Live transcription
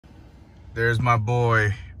There's my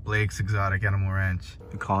boy, Blake's Exotic Animal Ranch.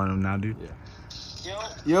 You calling him now, dude? Yeah.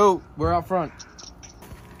 Yo, we're out front.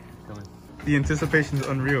 The anticipation is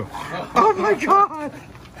unreal. Oh my god!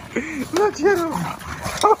 Look at him!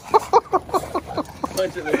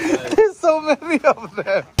 There's so many of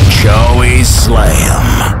them. Joey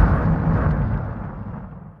Slam.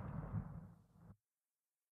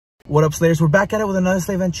 What up, Slayers? We're back at it with another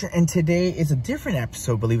Slay Venture, and today is a different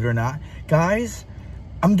episode, believe it or not. Guys,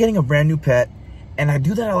 I'm getting a brand new pet, and I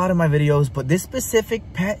do that a lot in my videos, but this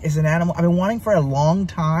specific pet is an animal I've been wanting for a long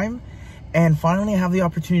time, and finally I have the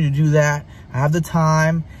opportunity to do that. I have the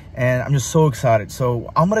time, and I'm just so excited. So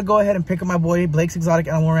I'm gonna go ahead and pick up my boy, Blake's Exotic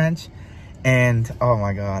Animal Ranch, and oh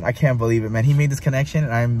my God, I can't believe it, man. He made this connection,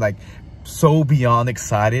 and I'm like so beyond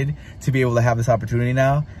excited to be able to have this opportunity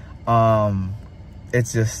now.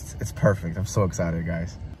 It's perfect. I'm so excited,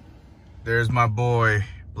 guys. There's my boy,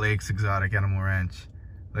 Blake's Exotic Animal Ranch.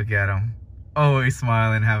 Look at him. Always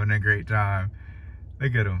smiling, having a great time.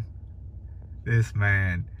 Look at him. This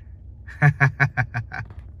man. I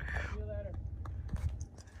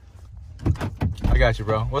got you,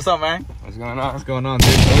 bro. What's up, man? What's going on? What's going on, dude?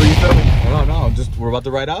 What are you filming? No, just we're about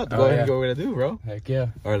to ride out. Go ahead and go what we gotta do, bro. Heck yeah.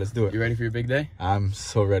 All right, let's do it. You ready for your big day? I'm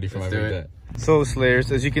so ready for Let's my do big it. day. So, Slayers,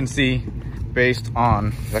 as you can see, based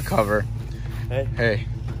on the cover, hey,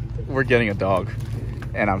 we're getting a dog,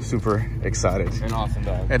 and I'm super excited. An awesome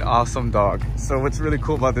dog. An awesome dog. So what's really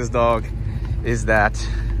cool about this dog is that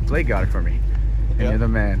Blake got it for me, and you're the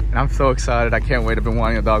man. And I'm so excited. I can't wait. I've been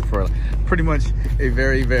wanting a dog for pretty much a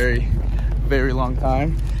very, very, very long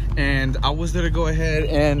time. And I was going to go ahead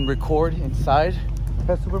and record inside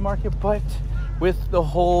Pet Supermarket, but with the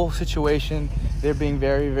whole situation, they're being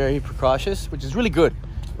very, very precautious, which is really good.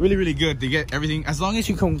 Really, really good. They get everything. As long as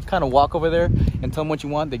you can kind of walk over there and tell them what you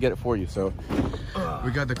want, they get it for you. So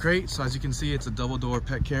we got the crate. So as you can see, it's a double door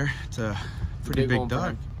pet care. It's a pretty big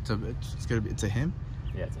dog. It's a him?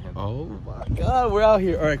 Yeah, it's a him. Oh my God, we're out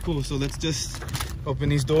here. All right, cool. So let's just open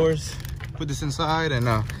these doors, put this inside, and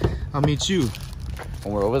I'll meet you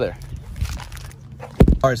when we're over there.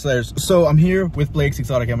 All right, Slayers. So I'm here with Blake's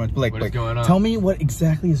Exotic Animal. Blake, What is going on? Tell me what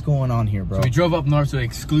exactly is going on here, bro. So we drove up north to an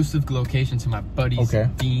exclusive location to my buddy's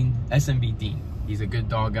Dean, SMB Dean. He's a good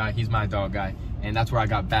dog guy. He's my dog guy. And that's where I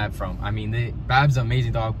got Bab from. I mean, Bab's an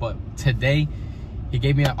amazing dog, but today he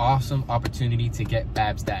gave me an awesome opportunity to get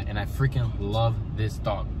Bab's dad. And I freaking love this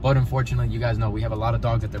dog. But unfortunately, you guys know we have a lot of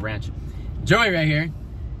dogs at the ranch. Joey right here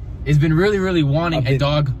has been really, really wanting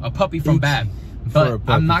a puppy from Bab. But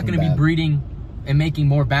I'm not going to be breeding and making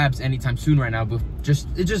more Babs anytime soon right now, but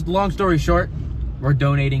just long story short, we're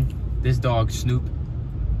donating this dog Snoop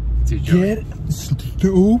to Joey. Get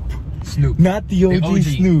Snoop, not the OG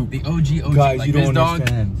Snoop. The OG. Guys, like, you this don't dog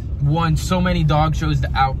understand. won so many dog shows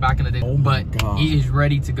out back in the day, but God. he is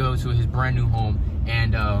ready to go to his brand new home,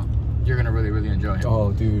 and you're gonna really, really enjoy him.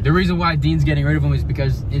 Oh, dude. The reason why Dean's getting rid of him is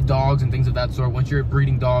because dogs and things of that sort, once you're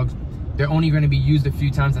breeding dogs, they're only going to be used a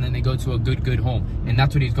few times and then they go to a good home. And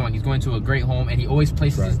that's what he's going. He's going to a great home, and he always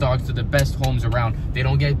places his dogs to the best homes around. They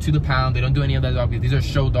don't get to the pound. They don't do any of that dog. These are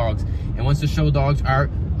show dogs. And once the show dogs are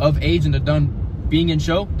of age and they're done being in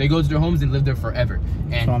show, they go to their homes and live there forever.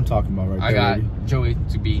 And That's what I'm talking about right there. I got Joey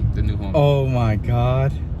to be the new home. Oh my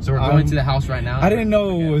God. So we're going to the house right now. I didn't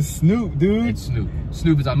know it was Snoop, dude. It's Snoop.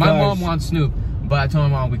 Snoop is out. My mom wants Snoop, but I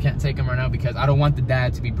told my mom we can't take him right now because I don't want the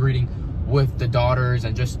dad to be breeding with the daughters,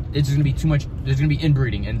 and it's just gonna be too much. There's gonna be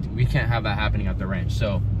inbreeding, and we can't have that happening at the ranch.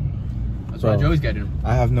 So that's why Joey's getting him.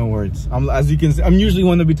 I have no words. As you can see, I'm usually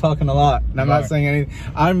one to be talking a lot, and I'm not saying anything.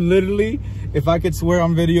 I'm literally, if I could swear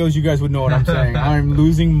on videos, you guys would know what I'm saying. I'm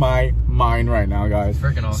losing my mind right now, guys.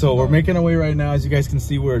 Freaking awesome. So we're making our way right now. As you guys can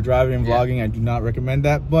see, we're driving and vlogging. I do not recommend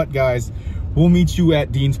that, but guys, we'll meet you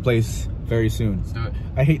at Dean's place very soon. Let's do it.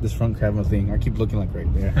 I hate this front camera thing. I keep looking like right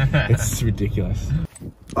there. It's ridiculous.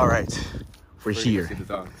 All right, we're here. See the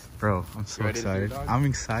dogs. Bro, I'm so excited. I'm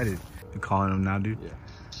excited. You calling him now, dude?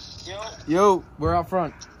 Yo. Yo, we're out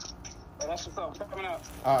front. Oh, that's what's up. Coming out.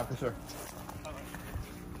 All right, for sure.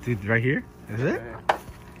 Dude, right here? Is it?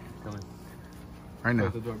 Coming. Right now.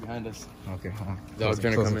 The door behind us. Okay, hold on. Dog's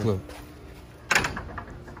gonna come in.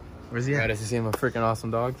 Where's he at? Does you see him a freaking awesome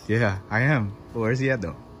dog? Yeah, I am. But where's he at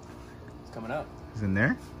though? He's coming out. He's in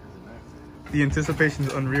there? The anticipation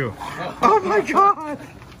is unreal. Oh my God!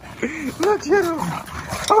 Look at him!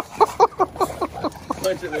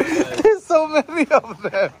 There's so many of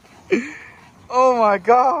them. Oh my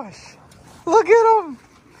gosh! Look at him!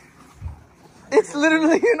 It's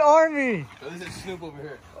literally an army. So this is Snoop over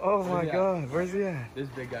here. Oh my God! Where's he at? This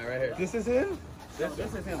big guy right here. This is him? This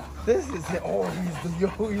is him. This is him. Oh,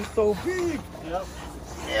 he's so big. Yep.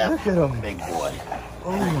 Yeah. Look at him, big boy.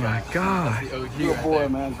 Oh my God. Good boy,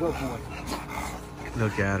 man. Good boy.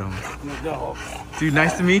 Look at him. Good dog. Dude,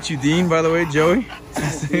 nice to meet you, Dean, by the way, Joey.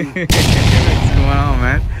 What's going on,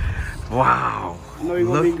 man? Wow. I know you're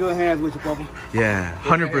going to be in good hands with you, Papa. Yeah,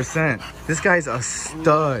 100%. This guy's a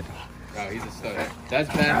stud. Oh, he's a stud. That's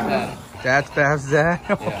Bab's dad. That's Bab's dad?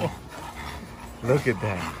 Yeah. Look at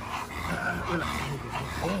that.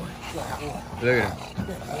 Look at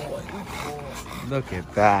him. Look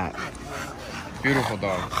at that. Beautiful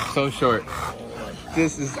dog. So short.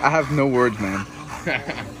 This is, I have no words, man.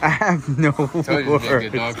 I have no Told you to be a words.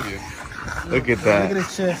 good dog for you. Look at that. Look at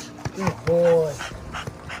his chest. Good boy.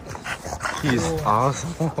 He's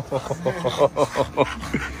awesome.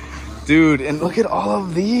 Dude, and look at all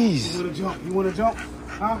of these. You want to jump? You want to jump?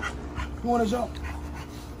 Huh? You want to jump?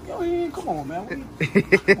 Yo, come on, man.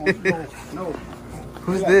 Come on, no.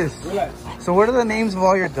 Who's Relax, this? Relax. So what are the names of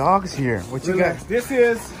all your dogs here? What you Relax. got? This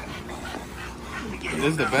is, This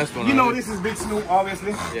is the best one. you know, this is Big Snoop,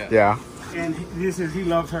 obviously. Yeah. And this is, he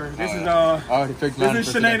loves her. This is, Oh, he picked mine. this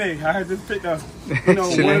is Shanae. I had just picked up, you know,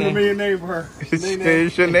 1 in a million name for her.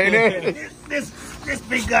 Shanae. This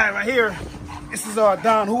big guy right here, this is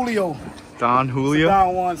Don Julio. Don Julio?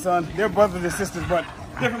 Don Juan, son. They're brothers and sisters, but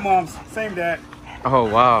different moms, same dad. Oh,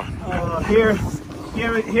 wow. Here is,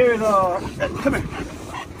 come here.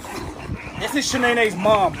 This is Shanae's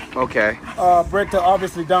mom. Okay. Bred to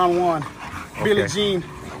obviously Don Juan. Billie Jean.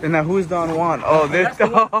 And now who's Don Juan? Oh, this. That's the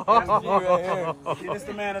one. That's G right here. Yeah, this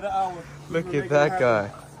the man of the hour. Look at that guy.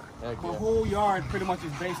 My whole yard pretty much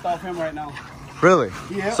is based off him right now. Really?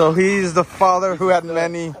 Yeah. So he's the father who had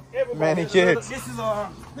many kids. This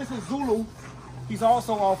is Zulu. He's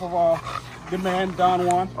also off of the man Don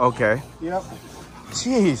Juan. Okay. Yep.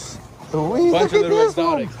 Jeez. Louise, Bunch look of at little this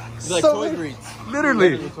one. exotics. It's like So toy many- breeds.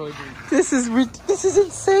 Literally. Toy breeds. This is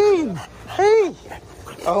insane. Hey.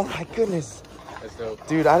 Oh my goodness. That's dope.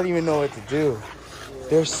 Dude, I don't even know what to do.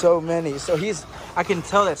 There's so many. So I can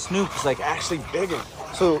tell that Snoop is like actually bigger.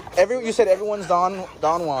 So you said everyone's Don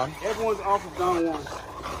Juan. Everyone's off of Don Juan.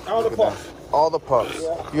 All the pups. All the pups.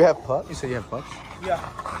 Yeah. You have pups? You said you have pups? Yeah.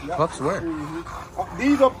 Yep. Pups where?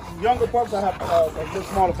 These are younger pups. I have a little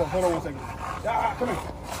smaller pups. Hold on 1 second. Come here.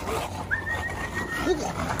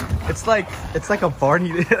 It's like a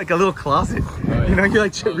Barney, like a little closet. yeah. You know, you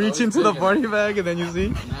like reach into the Barney bag and then you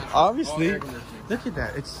see. Obviously, look at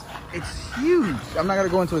that. It's huge. I'm not gonna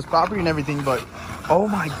go into his property and everything, but oh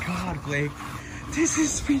my God, Blake, this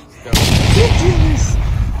is ridiculous.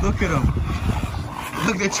 Look at him.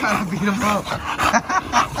 Look, they're trying to beat him up.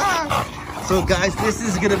 So guys, this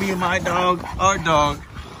is gonna be my dog, our dog.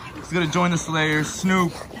 He's gonna join the Slayers,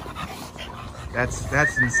 Snoop.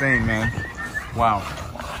 That's insane, man. Wow.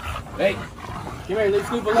 Hey, come here, leave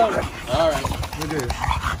Snoop alone. All right. Look at this.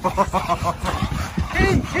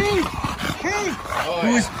 Hey!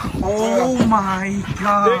 Oh my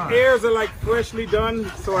God. The ears are like freshly done,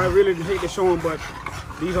 so I really hate to show them, but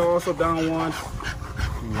these are also Don Juans.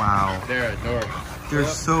 Wow. They're adorable. They're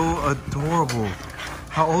so adorable.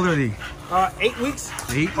 How old are they? 8 weeks.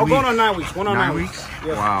 8 weeks. Oh, going on 9 weeks. Going on 9 weeks.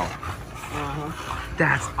 Yes. Wow.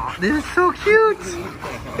 This is so cute.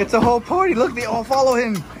 It's a whole party. Look, they all follow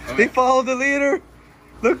him. They follow the leader.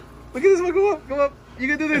 Look at this one. Come up. You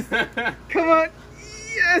can do this. Come on.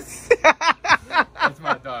 Yes. That's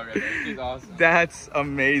my dog right there. She's awesome. That's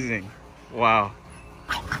amazing. Wow.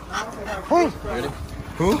 Hey. Ready?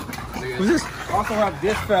 Who? Who's this? Also have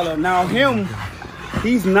this fella. Now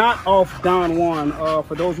he's not off Don Juan.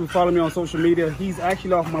 For those who follow me on social media, he's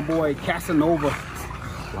actually off my boy Casanova.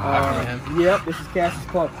 Yep, this is Cass's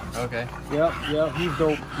pup. Okay. Yep, he's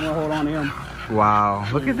dope. I'm gonna hold on to him. Wow.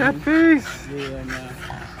 Look at that face. Yeah, man.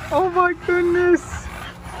 Oh my goodness.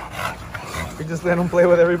 We just let him play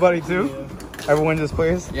with everybody too? Yeah. Everyone just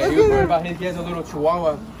plays? Yeah, he was worried about he has a little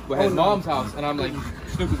chihuahua with his mom's house, and I'm like,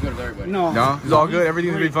 Snoop is good with everybody. No, It's all good?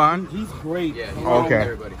 Everything's gonna be fine? He's great. Yeah, he's Okay. with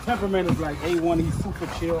everybody. Temperament is like A1. He's super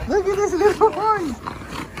chill. Look at this little one.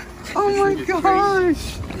 Oh my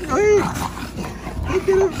gosh. Wait. Look at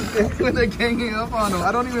him. When they're ganging up on him.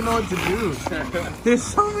 I don't even know what to do. There's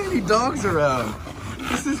so many dogs around.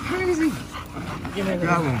 This is crazy.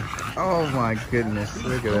 Grab him. Oh my goodness.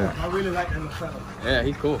 Look at that. I really like that fella. Yeah,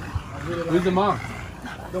 he's cool. I really Who's the mom?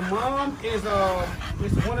 The mom is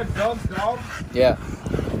one of Doug's dogs. Yeah.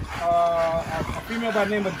 A female by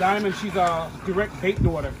the name of Diamond. She's a direct bait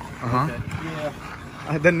daughter. Yeah.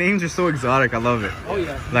 The names are so exotic. I love it. Oh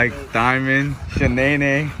yeah. Like Diamond,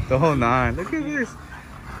 Shanae, the whole nine. Look at this.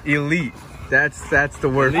 Elite. That's the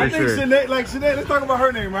word I for think sure. Shanae, let's talk about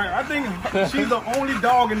her name, right? I think she's the only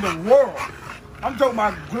dog in the world I'm talking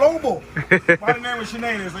about global. My name is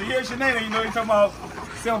Shanae. So here, Shanae, you know, you're talking about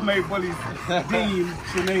self-made bullies, Dean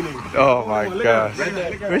Shanae. Oh my gosh.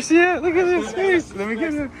 Where's she at? Look at his face. Let me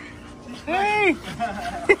get him. Hey!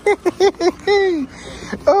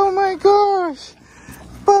 Oh my gosh!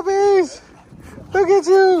 Puppies! Look at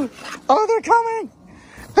you! Oh, they're coming!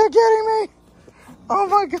 They're getting me! Oh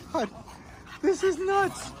my god! This is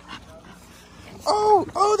nuts! Oh!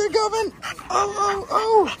 Oh, they're coming!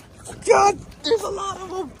 Oh! God! There's a lot of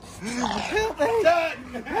them! Help me!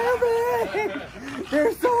 Help me!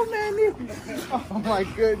 There's so many! Oh my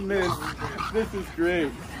goodness! This is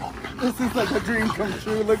great! This is like a dream come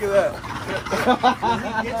true. Look at that!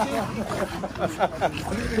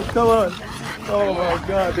 Come on! Oh my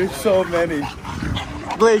God! There's so many.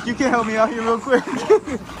 Blake, you can help me out here real quick.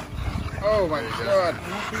 Oh my God!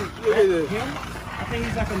 Look at this. I think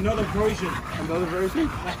he's like another version. Another version?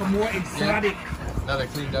 Like a more exotic Another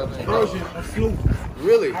cleaned up version of Snoop.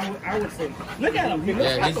 Really? I would say. Look at him. He looks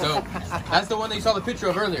Yeah, he's dope. That's the one that you saw the picture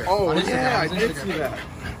of earlier. Oh, on Instagram. yeah, I His did Instagram. see that.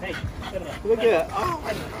 Hey, Look at that.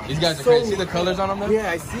 Oh, These guys are So- crazy. See the colors on them though?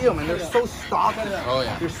 yeah, I see them, and they're so stocky. Oh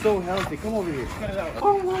yeah. They're so healthy. Come over here.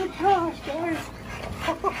 Oh my gosh, guys.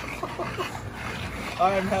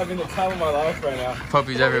 I am having the time of my life right now.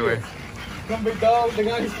 Puppies everywhere. Come big dog, the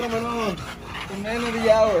guy who's coming on. The man of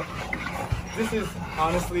the hour. This is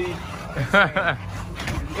honestly,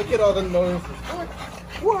 look at all the noises.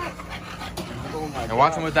 What? Oh my And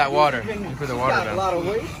watch them with that water. You put the water got a down. lot of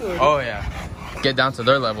weight to it. Oh yeah. Get down to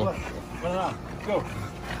their level. run around. Go.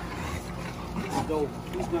 He's dope.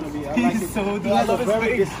 He's gonna be. I He's like it. so dope. He has I a love his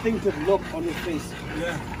very face. distinctive look on his face.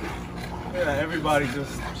 Yeah, everybody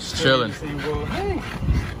just Chilling. Hey.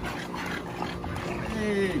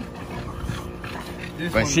 Hey.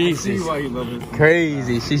 This But one, she's I see why you love it.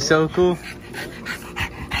 crazy. She's so cool.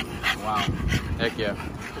 Wow. Heck yeah.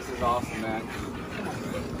 This is awesome, man.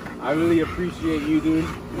 I really appreciate you, dude.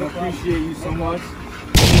 I appreciate you so much.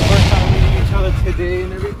 It's the first time meeting each other today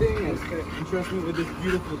and everything, and entrust me with this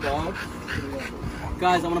beautiful dog.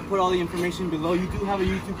 Guys, I'm gonna put all the information below. You do have a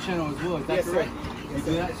YouTube channel as well, is that Yes, correct? sir. You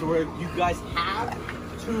do that? So you guys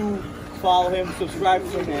have to follow him, subscribe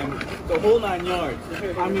to him, the whole 9 yards.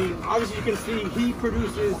 I mean, obviously you can see he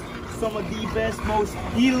produces some of the best, most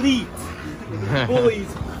elite bullies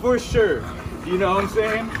for sure. You know what I'm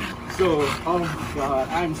saying? So, oh my God,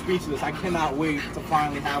 I'm speechless. I cannot wait to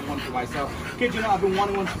finally have one for myself. Kid you not, I've been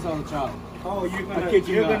wanting one since I was a child. Oh, you're I kid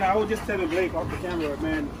you not. I was just telling Blake off the camera,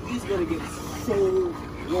 man. He's gonna get so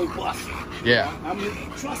robust. Yeah. I mean,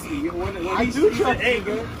 trust me. When I he do said, trust hey, you,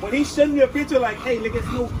 bro. when he sent me a picture like, hey, look at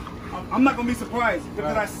Snoop, I'm not gonna be surprised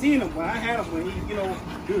because I seen him when I had him when he, you know,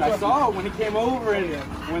 Dude, I saw it when he came over and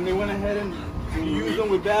when they went ahead and used him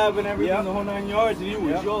with Bab and everything, Yep. the whole 9 yards, and he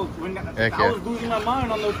was Yep. yo, when Heck I yeah. was losing my mind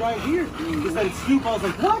on those right here. He said Snoop, I was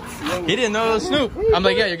like, what? He didn't know it was Snoop. I'm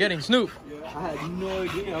like, yeah, you're getting Snoop. I had no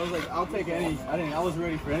idea. I was like, I'll take any. I was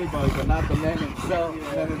ready for anybody, but not the man himself, the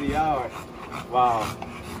man of the hour. Wow.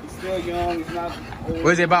 He's still young. He's not old.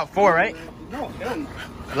 What is he, about 4, right? No, hell no.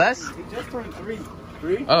 Less? He just turned 3.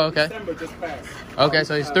 3? Oh, okay. December just passed. Okay,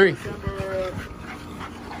 so he's 3.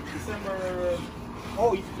 December.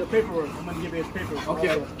 Oh, the paperwork. I'm gonna give you his paperwork. Okay.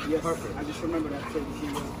 Also. Yes. Perfect. I just remember that.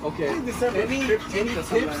 Okay. December Any 15th or tips?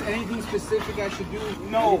 something like that. Anything specific I should do?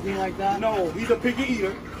 No. Anything like that? No, he's a picky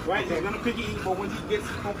eater, right? He's gonna picky eat, but when he gets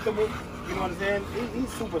comfortable, you know what I'm saying? He's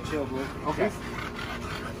super chill, bro. Okay.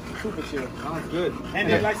 He's super chill. Sounds good. And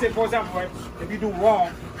then, like I said, for example, right? If you do raw,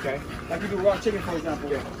 Okay. like you do raw chicken, for example,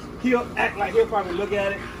 he'll act like he'll probably look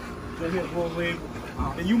at it, then he'll go away.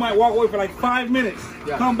 And you might walk away for like 5 minutes.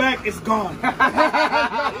 Yeah. Come back, it's gone. That's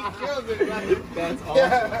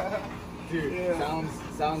awesome. Dude,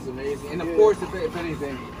 sounds amazing. And of course, if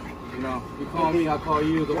anything, you know, you call me, I'll call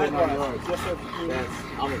you, the whole 9 yards. Yes, sir.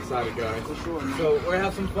 I'm excited, guys. For sure, man. So we're gonna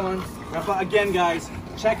have some fun. Again, guys,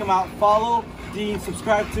 check him out. Follow Dean,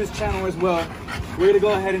 subscribe to his channel as well. We're gonna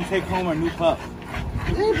go ahead and take home our new pup.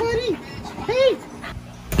 Hey, buddy. Hey.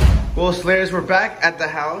 Well, Slayers, we're back at the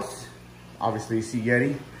house. Obviously, you see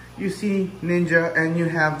Yeti, you see Ninja, and you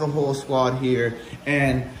have the whole squad here.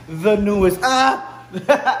 And the newest,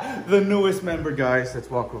 the newest member, guys. Let's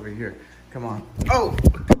walk over here. Come on. Oh,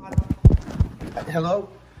 God. Hello?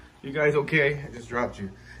 You guys okay? I just dropped you.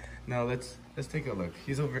 Now, let's take a look.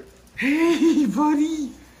 He's over. Hey,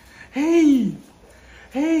 buddy. Hey.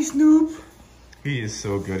 Hey, Snoop. He is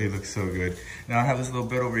so good. He looks so good. Now, I have this little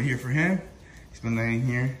bed over here for him. He's been laying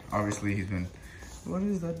here. Obviously, he's been... What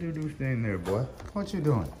is that doo-doo thing there, boy? What you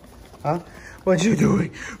doing? Huh? What you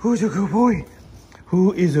doing? Who's a good boy?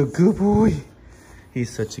 Who is a good boy?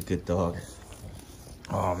 He's such a good dog.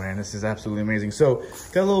 Oh, man, this is absolutely amazing. So,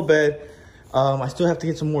 got a little bed. I still have to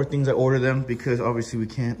get some more things. I ordered them because obviously we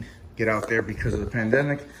can't get out there because of the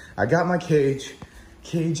pandemic. I got my cage.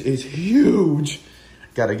 Cage is huge.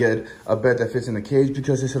 Gotta get a bed that fits in the cage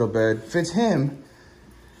because this little bed fits him,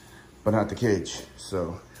 but not the cage.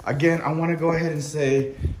 So again, I want to go ahead and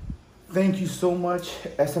say thank you so much,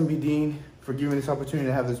 SMB Dean, for giving me this opportunity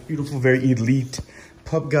to have this beautiful, very elite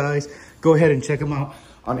pup, guys. Go ahead and check him out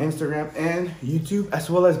on Instagram and YouTube, as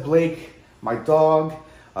well as Blake, my dog.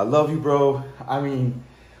 I love you, bro. I mean,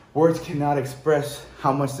 words cannot express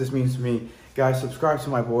how much this means to me. Guys, subscribe to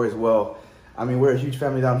my boy as well. I mean, we're a huge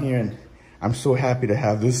family down here, and I'm so happy to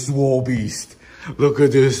have this swole beast. Look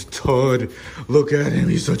at this tud. Look at him.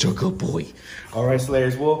 He's such a good boy. All right,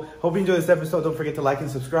 Slayers. Well, hope you enjoyed this episode. Don't forget to like and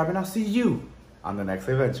subscribe, and I'll see you on the next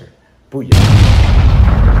adventure. Booyah.